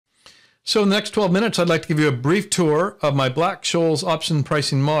So in the next 12 minutes, I'd like to give you a brief tour of my Black Scholes option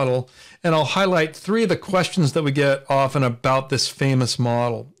pricing model, and I'll highlight 3 of the questions that we get often about this famous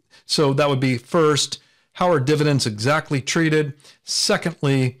model. So that would be, first, how are dividends exactly treated?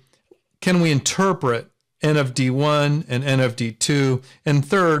 Secondly, can we interpret N of D1 and N of D2? And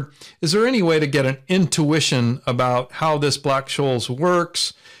third, is there any way to get an intuition about how this Black Scholes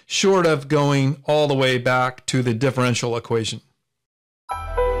works, short of going all the way back to the differential equation?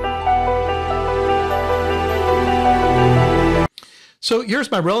 So here's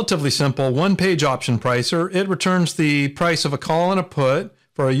my relatively simple one-page option pricer. It returns the price of a call and a put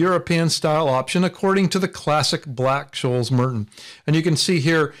for a European-style option according to the classic Black Scholes Merton. And you can see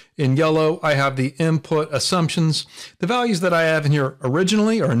here in yellow, I have the input assumptions. The values that I have in here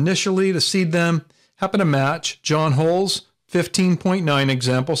originally or initially to seed them happen to match John Hole's 15.9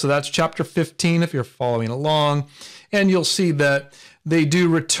 example. So that's chapter 15 if you're following along. And you'll see that they do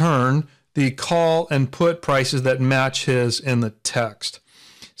return the call and put prices that match his in the text.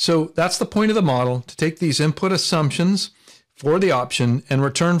 So that's the point of the model, to take these input assumptions for the option and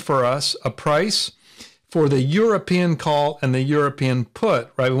return for us a price for the European call and the European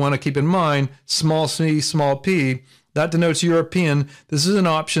put, right? We want to keep in mind small c, small p, that denotes European. This is an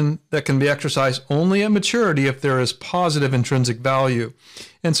option that can be exercised only at maturity if there is positive intrinsic value.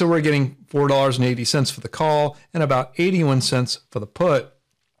 And so we're getting $4.80 for the call and about 81 cents for the put.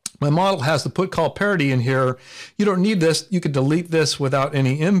 My model has the put-call parity in here. You don't need this. You could delete this without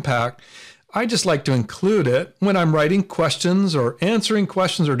any impact. I just like to include it when I'm writing questions or answering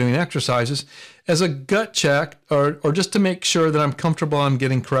questions or doing exercises as a gut check or just to make sure that I'm comfortable I'm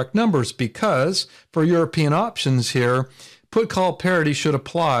getting correct numbers, because for European options here, put-call parity should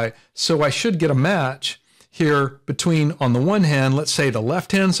apply. So I should get a match here between, on the one hand, let's say the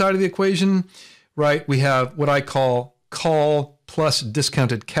left-hand side of the equation, right? We have what I call call plus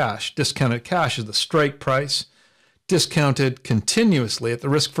discounted cash. Discounted cash is the strike price, discounted continuously at the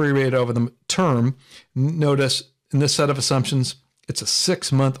risk-free rate over the term. Notice in this set of assumptions, it's a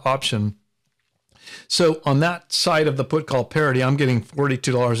 6-month option. So on that side of the put-call parity, I'm getting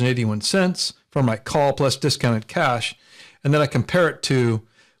 $42.81 for my call plus discounted cash. And then I compare it to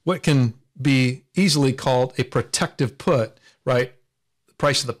what can be easily called a protective put, right? The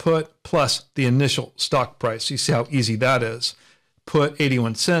price of the put plus the initial stock price. You see how easy that is. Put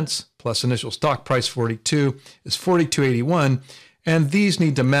 81 cents plus initial stock price 42 is 42.81, and these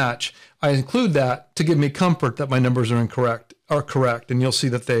need to match. I include that to give me comfort that my numbers are correct, and you'll see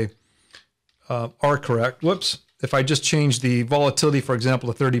that they are correct. Whoops. If I just change the volatility, for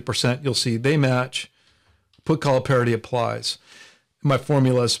example, to 30%, you'll see they match. Put-call parity applies. My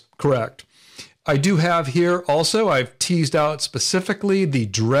formula is correct. I do have here also, I've teased out specifically the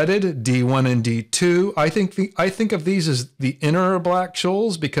dreaded D1 and D2. I think of these as the inner Black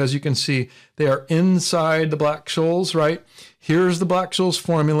Scholes because you can see they are inside the Black Scholes, right? Here's the Black Scholes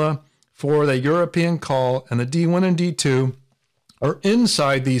formula for the European call, and the D1 and D2 are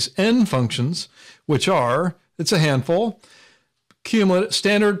inside these N functions, which are, it's a handful,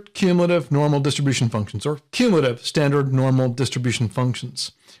 standard cumulative normal distribution functions, or cumulative standard normal distribution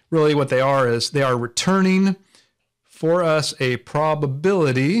functions. Really what they are is they are returning for us a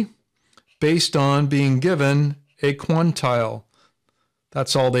probability based on being given a quantile.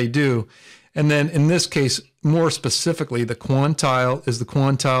 That's all they do. And then in this case, more specifically, the quantile is the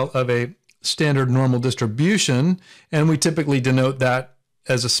quantile of a standard normal distribution, and we typically denote that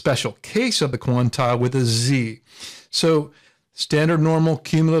as a special case of the quantile with a Z. So standard normal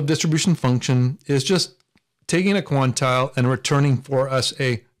cumulative distribution function is just taking a quantile and returning for us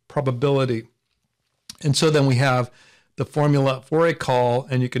a probability. And so then we have the formula for a call,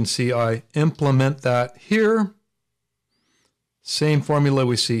 and you can see I implement that here. Same formula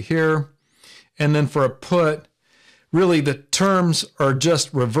we see here. And then for a put, really the terms are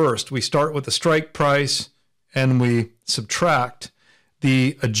just reversed. We start with the strike price and we subtract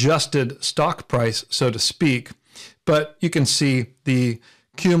the adjusted stock price, so to speak. But you can see the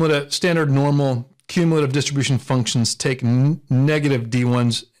cumulative standard normal cumulative distribution functions take negative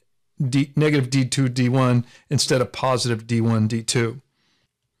D1's negative D2 D1 instead of positive D1 D2.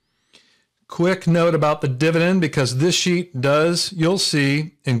 Quick note about the dividend, because this sheet does, you'll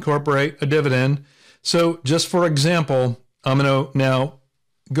see, incorporate a dividend. So just for example, I'm going to now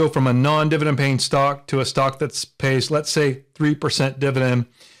go from a non-dividend paying stock to a stock that pays, let's say, 3% dividend.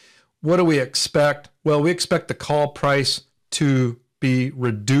 What do we expect? Well, we expect the call price to be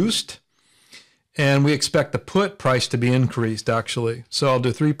reduced, and we expect the put price to be increased, actually. So I'll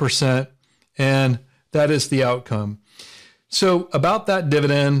do 3%, and that is the outcome. So about that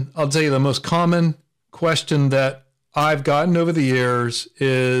dividend, I'll tell you the most common question that I've gotten over the years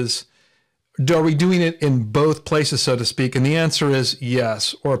is, are we doing it in both places, so to speak? And the answer is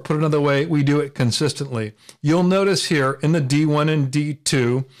yes. Or put another way, we do it consistently. You'll notice here in the D1 and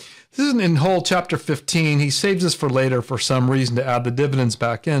D2, this isn't in whole chapter 15. He saves this for later for some reason to add the dividends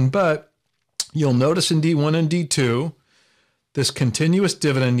back in. But you'll notice in D1 and D2, this continuous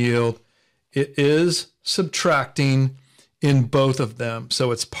dividend yield, it is subtracting in both of them.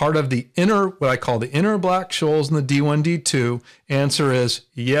 So it's part of the inner, what I call the inner Black Scholes in the D1, D2. Answer is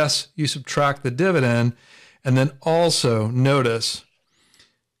yes, you subtract the dividend. And then also notice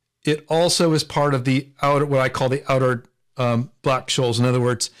it also is part of the outer, what I call the outer Black Scholes. In other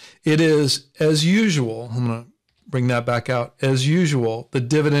words, it is as usual. I'm going to bring that back out. As usual, the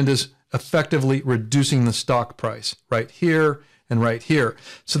dividend is effectively reducing the stock price right here and right here.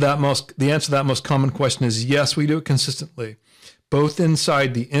 So the answer to that most common question is yes, we do it consistently, both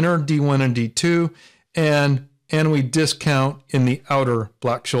inside the inner D1 and D2, and we discount in the outer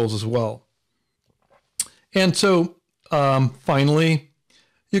Black Scholes as well. And so finally,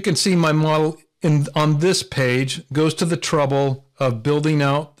 you can see my model on this page goes to the trouble of building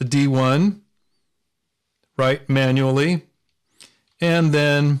out the D1, right, manually, and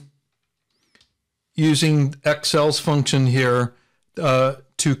then using Excel's function here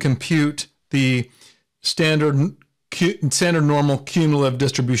to compute the standard normal cumulative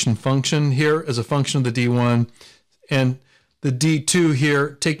distribution function here as a function of the D1, and the D2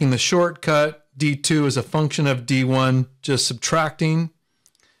 here taking the shortcut. D2 is a function of D1, just subtracting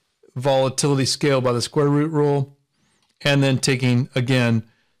volatility scaled by the square root rule, and then taking, again,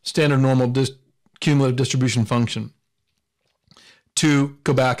 standard normal cumulative distribution function to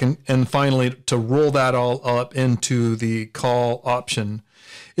go back and finally to roll that all up into the call option.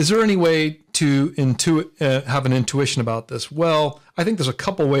 Is there any way to have an intuition about this? Well, I think there's a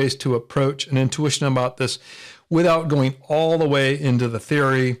couple ways to approach an intuition about this without going all the way into the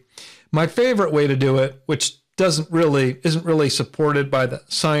theory. My favorite way to do it, which isn't really supported by the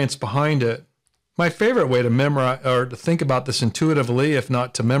science behind it, my favorite way to memorize or to think about this intuitively, if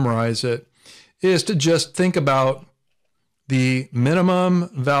not to memorize it, is to just think about the minimum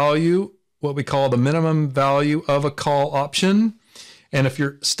value, what we call the minimum value of a call option. And if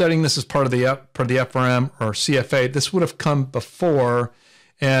you're studying this as part of the FRM or CFA, this would have come before,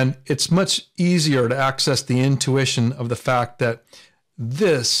 and it's much easier to access the intuition of the fact that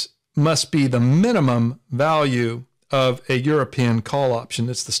this must be the minimum value of a European call option.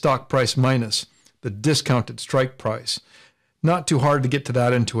 It's the stock price minus the discounted strike price. Not too hard to get to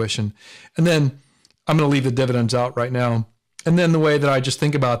that intuition. And then I'm going to leave the dividends out right now. And then the way that I just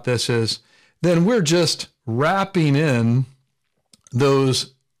think about this is then we're just wrapping in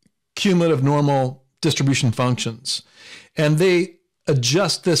those cumulative normal distribution functions, and they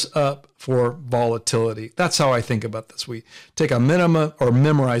adjust this up for volatility. That's how I think about this. We take a minimum, or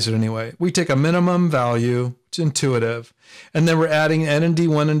memorize it anyway. We take a minimum value, it's intuitive, and then we're adding N and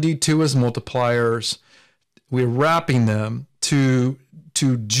D1 and D2 as multipliers. We're wrapping them to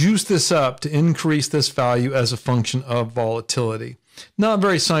juice this up, to increase this value as a function of volatility. Not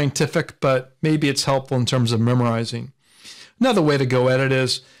very scientific, but maybe it's helpful in terms of memorizing. Another way to go at it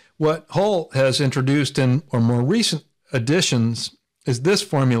is what Hull has introduced in or more recent editions is this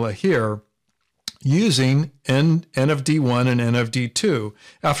formula here, using N of D1 and N of D2.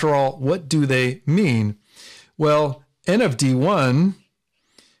 After all, what do they mean? Well, N of D1,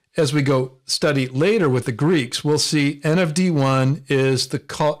 as we go study later with the Greeks, we'll see N of D1 is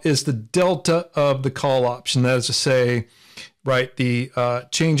the delta of the call option. That is to say, right, the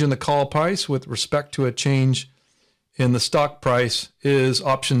change in the call price with respect to a change in the stock price is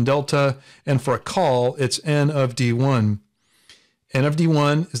option delta, and for a call, it's N of D1. N of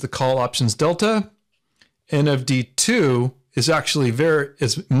D1 is the call options delta. N of D2 is actually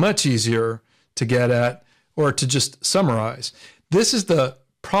is much easier to get at, or to just summarize. This is the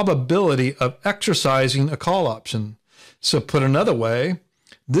probability of exercising a call option. So put another way,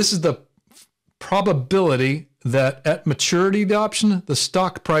 this is the probability that at maturity of the option, the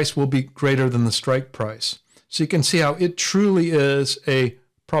stock price will be greater than the strike price. So you can see how it truly is a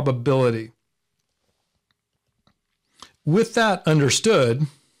probability. With that understood,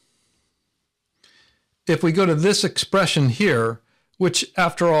 if we go to this expression here, which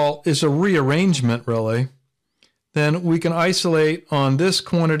after all is a rearrangement really, then we can isolate on this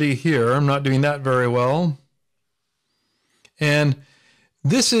quantity here. I'm not doing that very well. And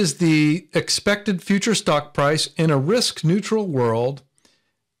this is the expected future stock price in a risk-neutral world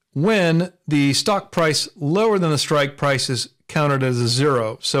when the stock price lower than the strike price is counted as a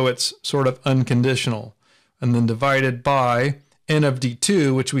zero. So it's sort of unconditional. And then divided by N of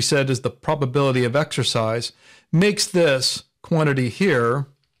D2, which we said is the probability of exercise, makes this quantity here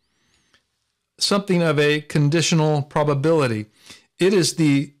something of a conditional probability. It is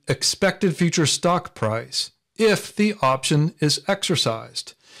the expected future stock price if the option is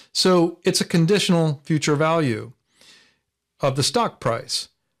exercised. So it's a conditional future value of the stock price.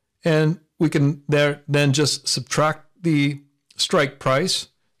 And we can then just subtract the strike price,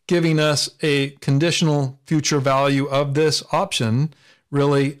 giving us a conditional future value of this option,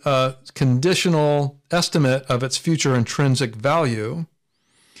 really a conditional estimate of its future intrinsic value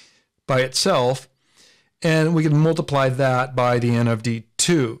by itself. And we can multiply that by the N of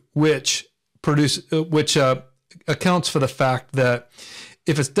D2, which accounts for the fact that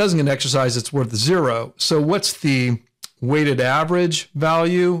if it doesn't get exercised, it's worth 0. So what's the weighted average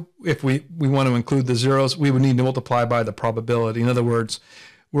value? If we want to include the zeros, we would need to multiply by the probability. In other words,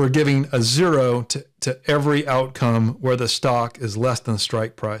 we're giving a 0 to every outcome where the stock is less than the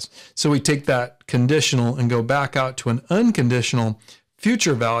strike price. So we take that conditional and go back out to an unconditional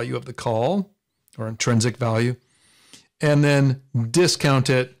future value of the call, or intrinsic value, and then discount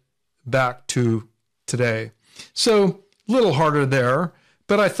it back to today. So a little harder there,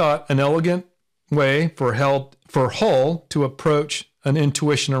 but I thought an elegant way for Hull to approach an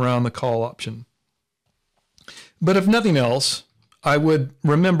intuition around the call option. But if nothing else, I would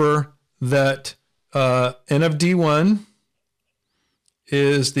remember that N of D1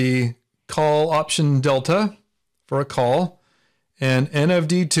 is the call option delta for a call, and N of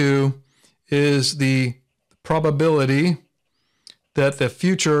D2 is the probability that the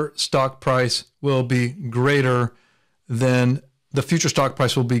future stock price will be greater than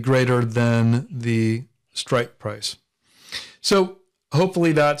the strike price. So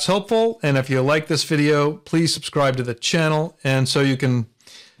hopefully that's helpful. And if you like this video, please subscribe to the channel and so you can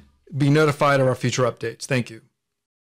be notified of our future updates. Thank you.